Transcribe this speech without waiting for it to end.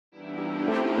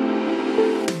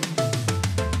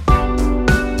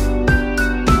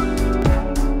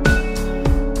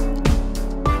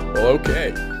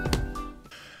Okay.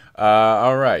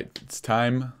 All right. It's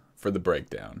time for the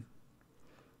breakdown.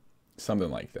 Something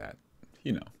like that.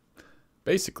 You know.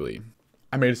 Basically,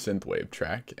 I made a synthwave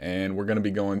track, and we're going to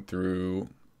be going through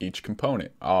each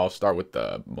component. I'll start with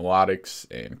the melodics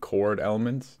and chord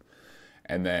elements,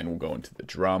 and then we'll go into the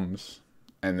drums,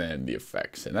 and then the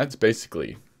effects. And that's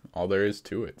basically all there is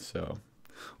to it. So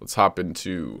let's hop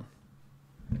into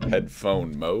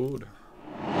headphone mode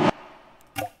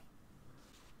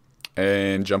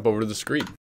and jump over to the screen.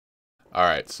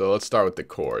 Alright, so let's start with the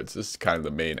chords. This is kind of the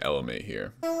main element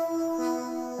here.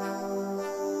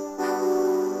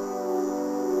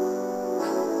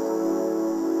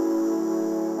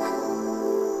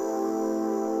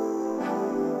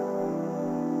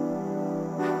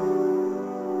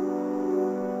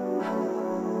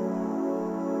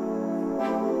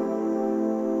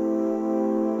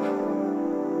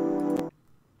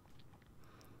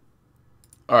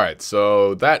 Alright,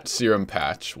 so that serum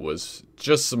patch was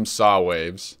just some saw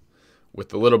waves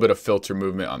with a little bit of filter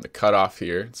movement on the cutoff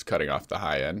here. It's cutting off the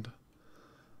high end.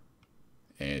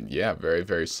 And yeah, very,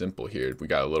 very simple here. We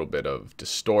got a little bit of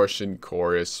distortion,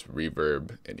 chorus,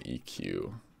 reverb, and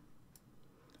EQ.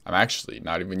 I'm actually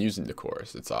not even using the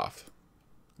chorus. It's off.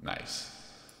 Nice.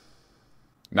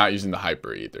 Not using the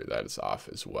hyper either. That is off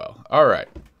as well. Alright.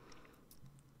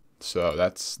 So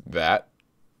that's that.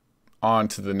 On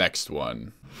to the next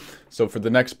one. So for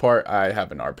the next part, I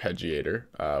have an arpeggiator.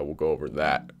 We'll go over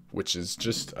that, which is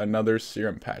just another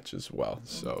serum patch as well.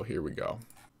 So here we go.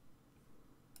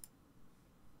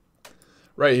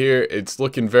 Right here, it's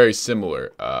looking very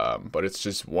similar, but it's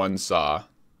just one saw.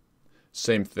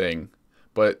 Same thing,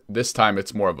 but this time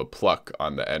it's more of a pluck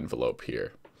on the envelope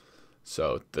here.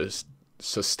 So the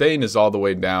sustain is all the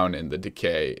way down and the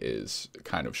decay is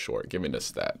kind of short, giving us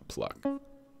that pluck.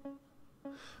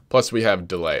 Plus we have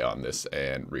delay on this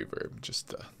and reverb just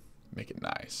to make it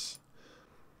nice.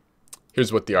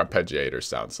 Here's what the arpeggiator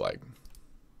sounds like.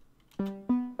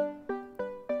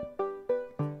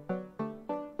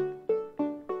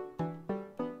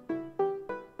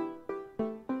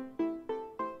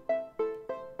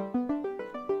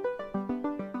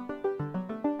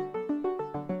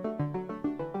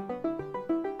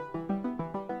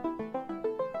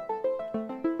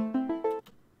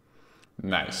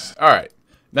 Nice. All right.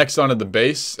 Next onto the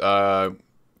bass,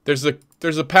 there's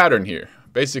a pattern here.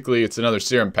 Basically, it's another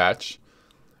serum patch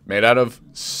made out of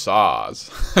saws.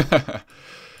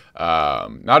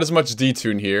 Not as much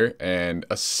detune here, and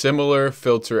a similar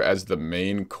filter as the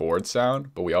main chord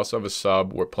sound, but we also have a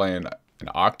sub. We're playing an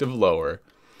octave lower,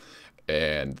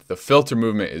 and the filter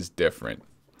movement is different.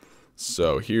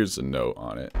 So here's a note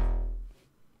on it.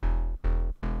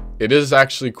 It is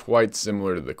actually quite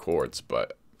similar to the chords,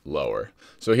 but lower.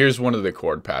 So here's one of the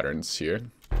chord patterns here.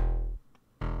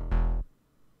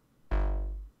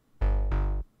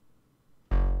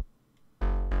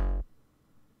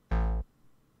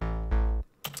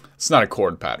 It's not a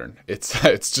chord pattern. It's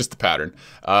just a pattern.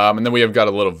 And then we have got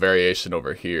a little variation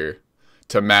over here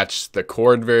to match the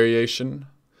chord variation,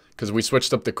 because we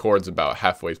switched up the chords about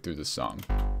halfway through the song.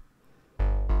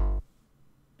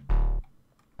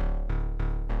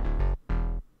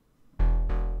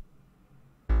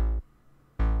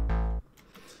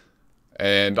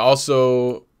 And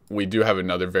also, we do have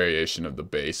another variation of the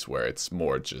bass where it's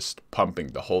more just pumping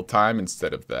the whole time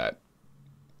instead of that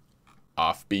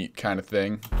offbeat kind of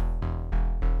thing.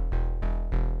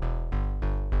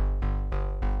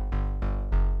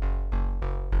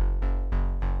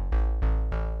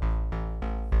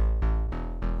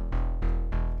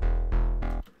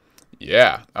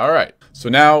 Yeah, all right. So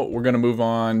now we're going to move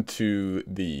on to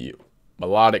the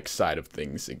melodic side of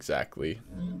things exactly.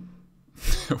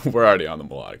 We're already on the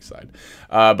melodic side.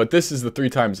 But this is the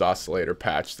 3x oscillator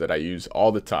patch that I use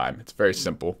all the time. It's very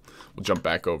simple. We'll jump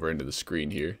back over into the screen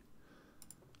here.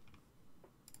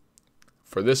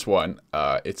 For this one,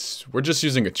 we're just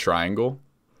using a triangle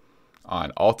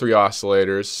on all 3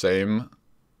 oscillators, same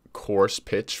coarse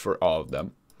pitch for all of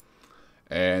them.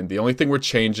 And the only thing we're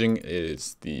changing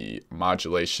is the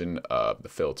modulation of the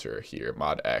filter here,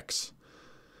 mod X.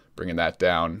 Bringing that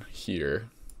down here.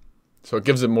 So it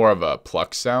gives it more of a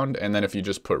pluck sound, and then if you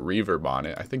just put reverb on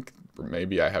it, I think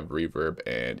maybe I have reverb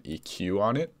and EQ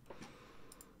on it,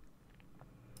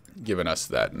 giving us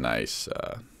that nice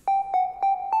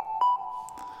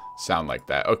sound like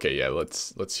that. Okay, yeah,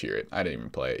 let's hear it. I didn't even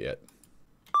play it yet.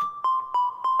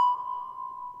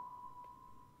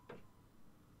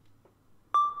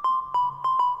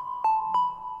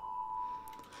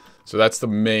 So that's the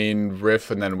main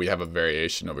riff, and then we have a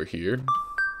variation over here.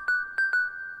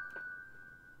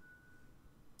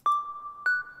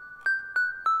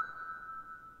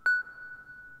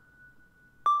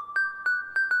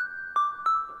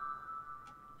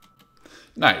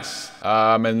 Nice.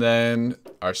 And then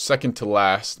our second to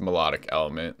last melodic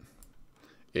element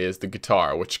is the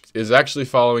guitar, which is actually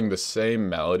following the same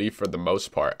melody for the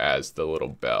most part as the little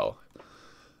bell.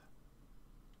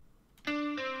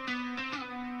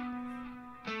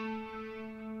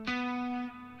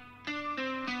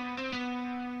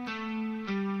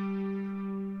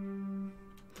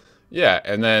 Yeah,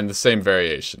 and then the same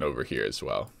variation over here as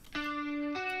well.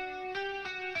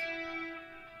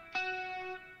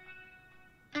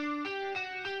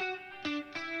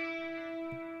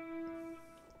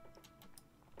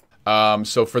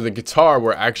 So for the guitar,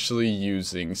 we're actually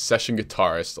using session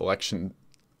guitarist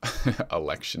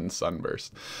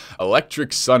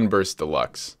Electric Sunburst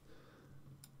Deluxe.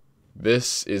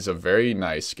 This is a very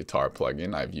nice guitar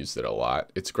plugin. I've used it a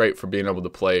lot. It's great for being able to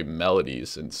play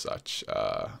melodies and such.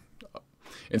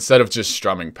 Instead of just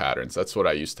strumming patterns. That's what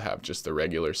I used to have, just the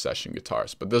regular session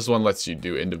guitars. But this one lets you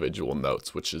do individual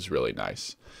notes, which is really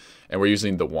nice. And we're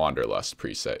using the Wanderlust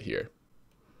preset here.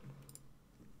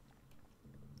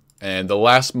 And the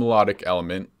last melodic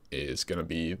element is going to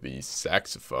be the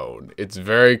saxophone. It's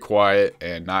very quiet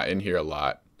and not in here a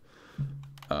lot.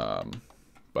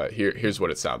 But here's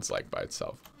what it sounds like by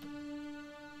itself.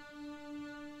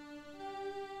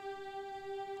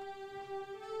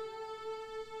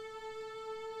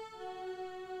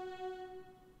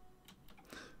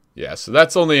 Yeah, so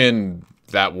that's only in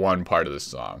that one part of the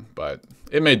song, but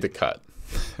it made the cut.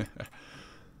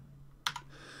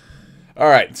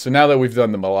 Alright, so now that we've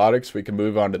done the melodics, we can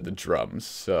move on to the drums.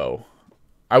 So,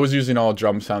 I was using all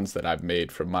drum sounds that I've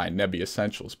made from my Nebby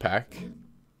Essentials pack,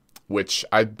 which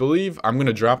I believe I'm going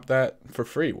to drop that for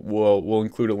free. We'll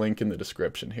include a link in the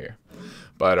description here.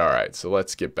 But alright, so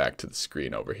let's get back to the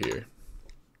screen over here.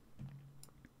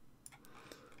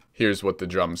 Here's what the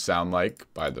drums sound like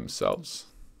by themselves.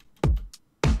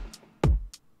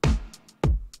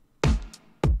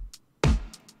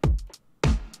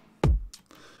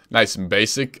 Nice and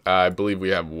basic. I believe we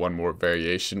have one more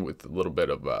variation with a little bit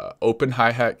of open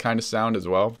hi-hat kind of sound as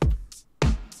well.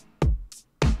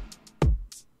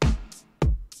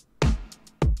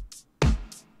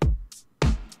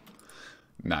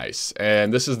 Nice.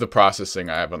 And this is the processing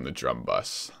I have on the drum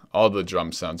bus. All the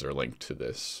drum sounds are linked to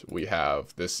this. We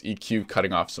have this EQ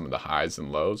cutting off some of the highs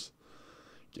and lows.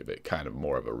 Give it kind of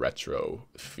more of a retro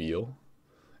feel.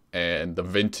 And the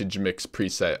vintage mix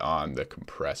preset on the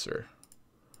compressor.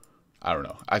 I don't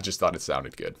know. I just thought it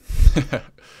sounded good.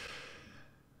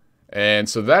 And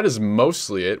so that is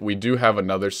mostly it. We do have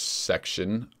another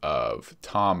section of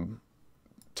tom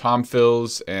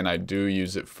fills, and I do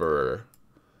use it for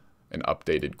an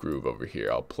updated groove over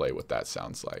here. I'll play what that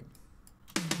sounds like.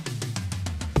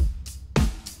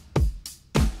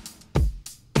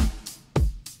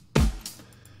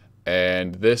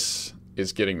 And this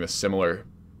is getting the similar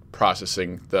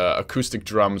processing. The acoustic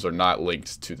drums are not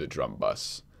linked to the drum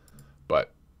bus,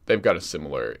 but they've got a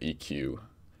similar EQ,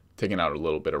 taking out a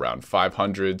little bit around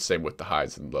 500, same with the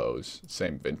highs and lows,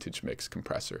 same vintage mix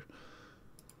compressor.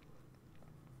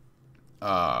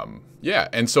 Yeah,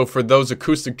 and so for those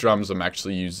acoustic drums, I'm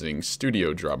actually using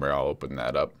Studio Drummer. I'll open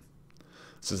that up.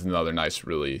 This is another nice,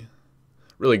 really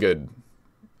good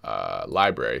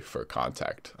library for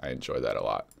Contact. I enjoy that a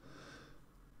lot.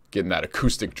 Getting that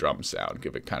acoustic drum sound,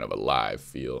 give it kind of a live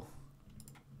feel.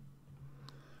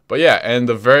 But yeah, and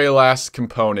the very last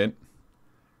component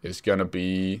is going to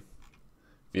be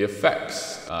the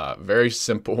effects. Very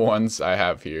simple ones I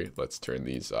have here. Let's turn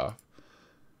these off.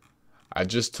 I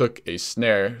just took a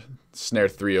snare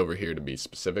 3 over here to be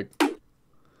specific.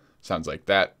 Sounds like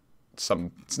that. It's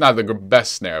not the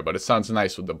best snare, but it sounds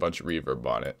nice with a bunch of reverb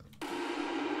on it.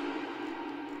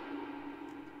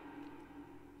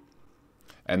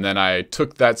 And then I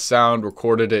took that sound,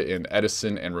 recorded it in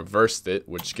Edison, and reversed it,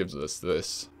 which gives us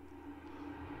this.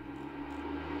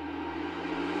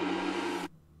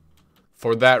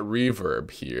 For that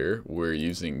reverb here, we're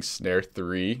using snare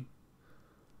 3.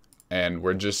 And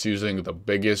we're just using the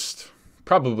biggest,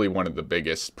 probably one of the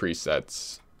biggest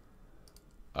presets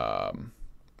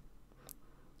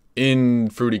in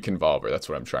Fruity Convolver. That's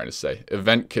what I'm trying to say.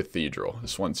 Event Cathedral.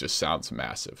 This one just sounds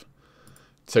massive.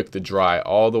 Took the dry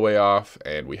all the way off,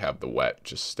 and we have the wet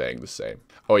just staying the same.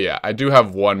 Oh yeah, I do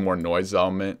have one more noise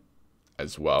element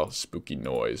as well, spooky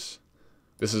noise.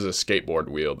 This is a skateboard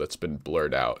wheel that's been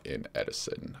blurred out in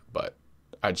Edison, but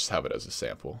I just have it as a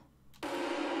sample.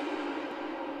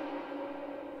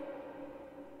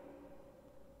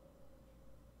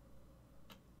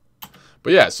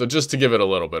 But yeah, so just to give it a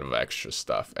little bit of extra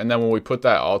stuff. And then when we put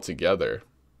that all together,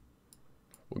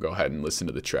 we'll go ahead and listen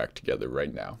to the track together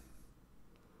right now.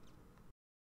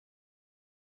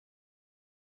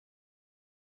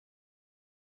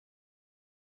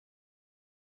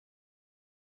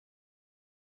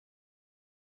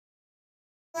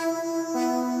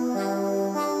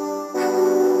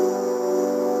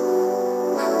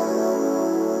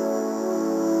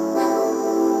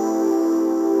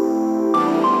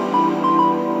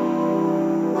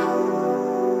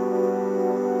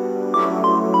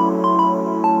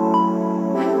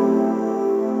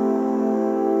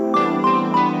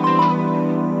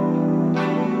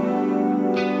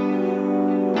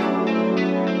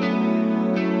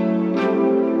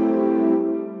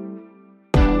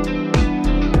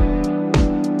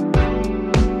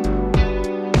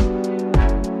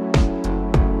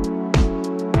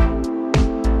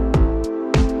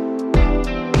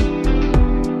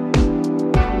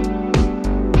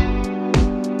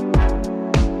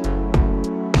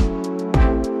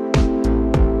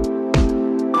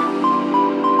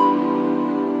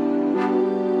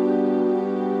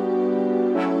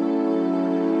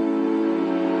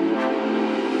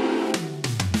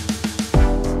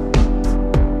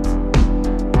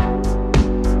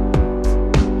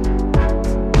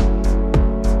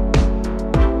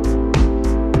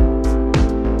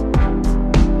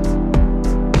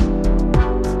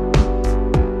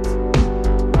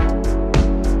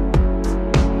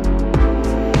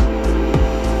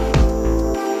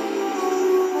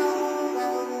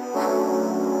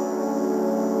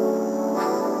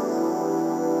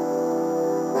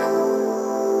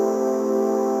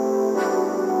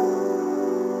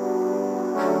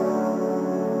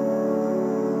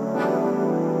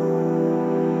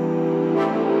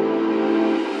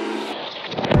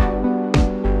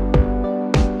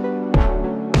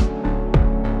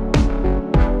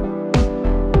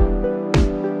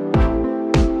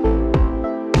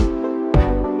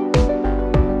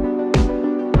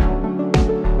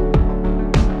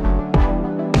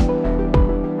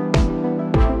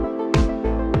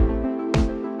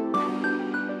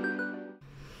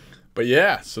 But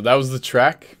yeah, so that was the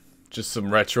track. Just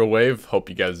some RetroWave. Hope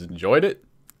you guys enjoyed it.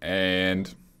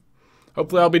 And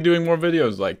hopefully I'll be doing more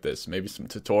videos like this. Maybe some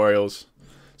tutorials,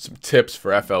 some tips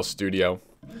for FL Studio.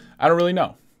 I don't really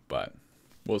know, but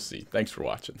we'll see. Thanks for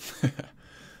watching.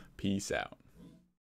 Peace out.